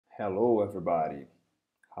Hello everybody,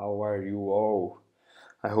 how are you all?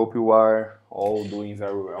 I hope you are all doing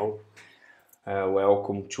very well.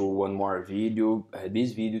 Welcome to one more video.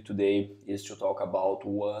 This video today is to talk about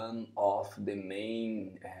one of the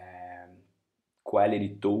main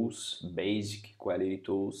quality tools, basic quality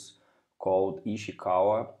tools called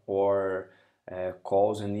Ishikawa or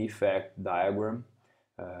cause and effect diagram.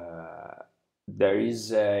 There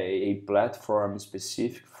is a platform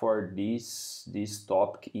specific for this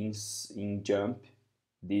topic in JMP.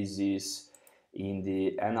 This is in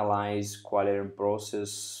the analyze quality and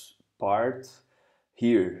process part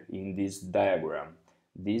here in this diagram.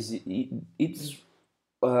 It's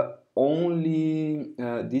only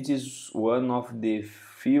this is one of the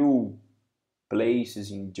few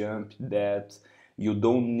places in JMP that you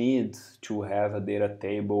don't need to have a data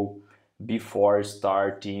table before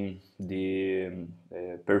starting the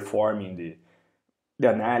performing the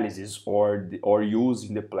analysis or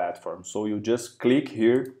using the platform. So you just click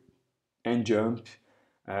here and JMP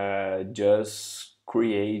just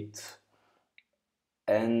create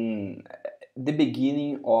and the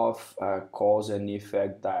beginning of a cause and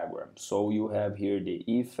effect diagram. So you have here the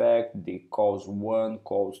effect, the cause 1,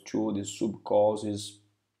 cause 2, the sub causes.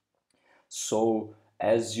 So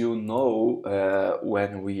as you know,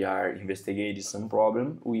 when we are investigating some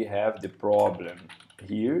problem, we have the problem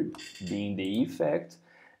here being the effect,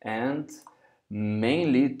 and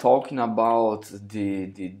mainly talking about the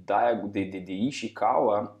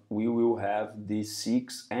Ishikawa, we will have the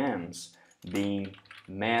 6 M's being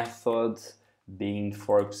method, being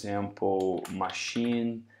for example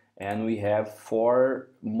machine, and we have 4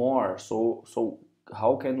 more. So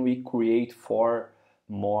how can we create 4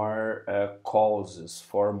 more causes,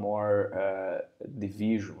 4 more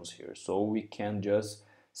divisions here? So we can just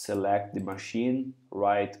select the machine,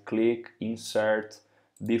 right click, insert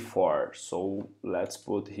before. So let's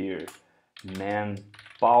put here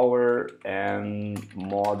manpower and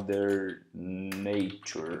modern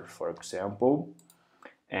nature, for example,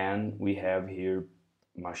 and we have here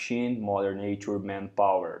machine, modern nature,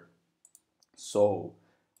 manpower. So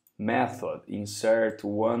method, insert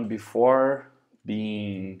 1 before,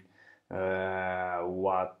 being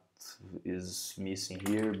what is missing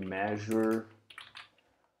here, measure,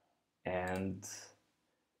 and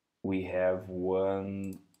we have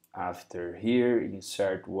 1 after here,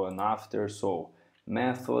 insert 1 after. So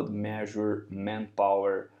method, measure,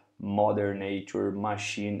 manpower, modern nature,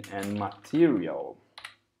 machine, and material.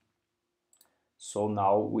 So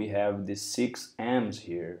now we have the 6 M's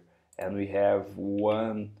here, and we have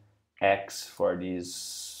 1 X for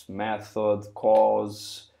this method,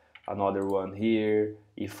 cause, another one here.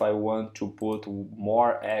 If I want to put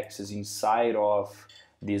more X's inside of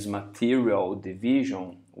this material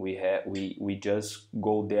division, we just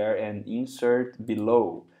go there and insert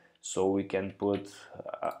below. So we can put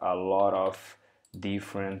a lot of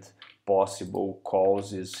different possible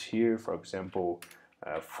causes here. For example,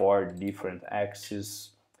 4 different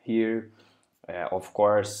axes here. Of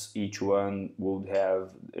course, each one would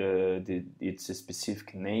have its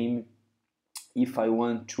specific name. If I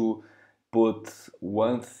want to put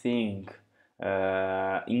one thing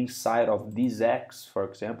inside of this X, for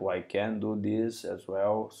example, I can do this as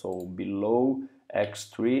well. So below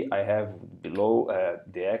X3, I have below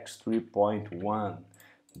the X3.1,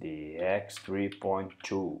 the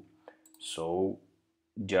X3.2. So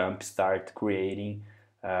JMP start creating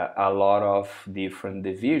a lot of different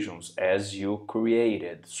divisions as you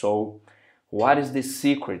created. So what is the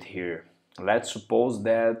secret here? Let's suppose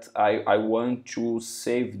that I want to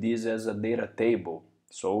save this as a data table.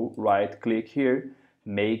 So right click here,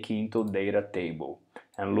 make into data table,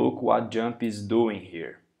 and look what JMP is doing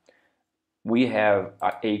here. We have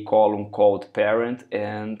a column called parent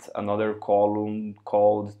and another column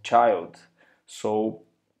called child. So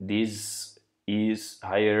this is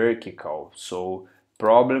hierarchical. So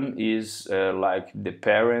problem is like the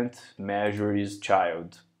parent, measure is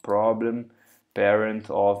child, problem, parent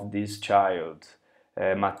of this child,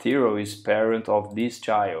 material is parent of this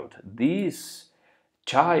child. This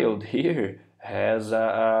child here has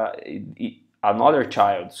another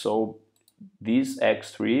child, so this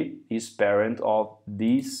X3 is parent of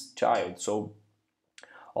this child. So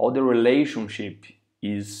all the relationships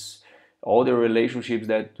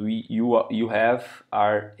that you have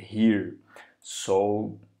are here.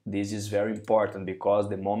 So this is very important, because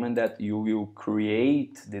the moment that you will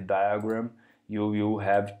create the diagram, you will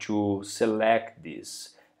have to select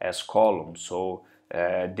this as columns. So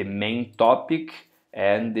the main topic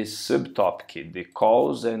and the subtopic, the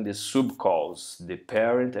cause and the subcause, the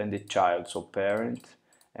parent and the child. So parent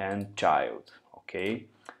and child, okay?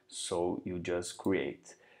 So you just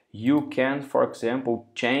create. you can, for example,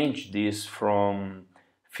 change this from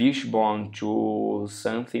fishbone to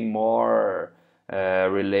something more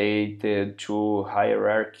related to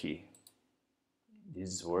hierarchy.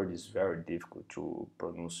 This word is very difficult to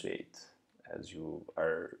pronunciate, as you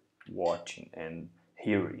are watching and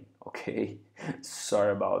hearing, okay?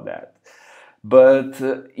 Sorry about that. But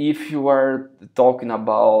if you are talking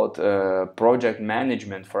about project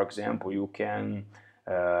management, for example, you can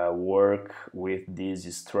work with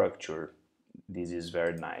this structure. This is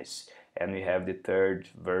very nice. And we have the third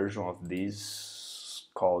version of this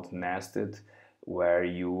called nested, where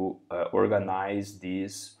you organize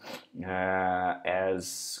these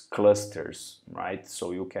as clusters, right?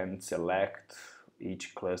 So you can select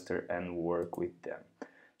each cluster and work with them.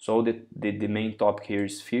 So the main topic here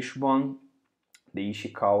is fishbone, the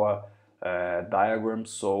Ishikawa diagram.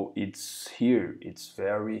 So it's here, it's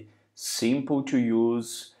very simple to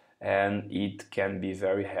use and it can be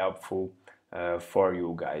very helpful for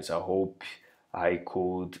you guys. I hope I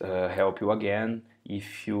could help you again.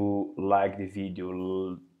 If you like the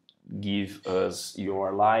video, give us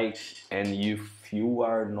your like, and if you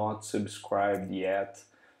are not subscribed yet,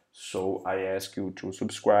 so I ask you to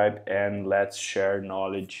subscribe and let's share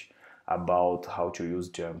knowledge about how to use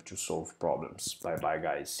JMP to solve problems. Bye bye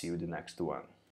guys, see you the next one.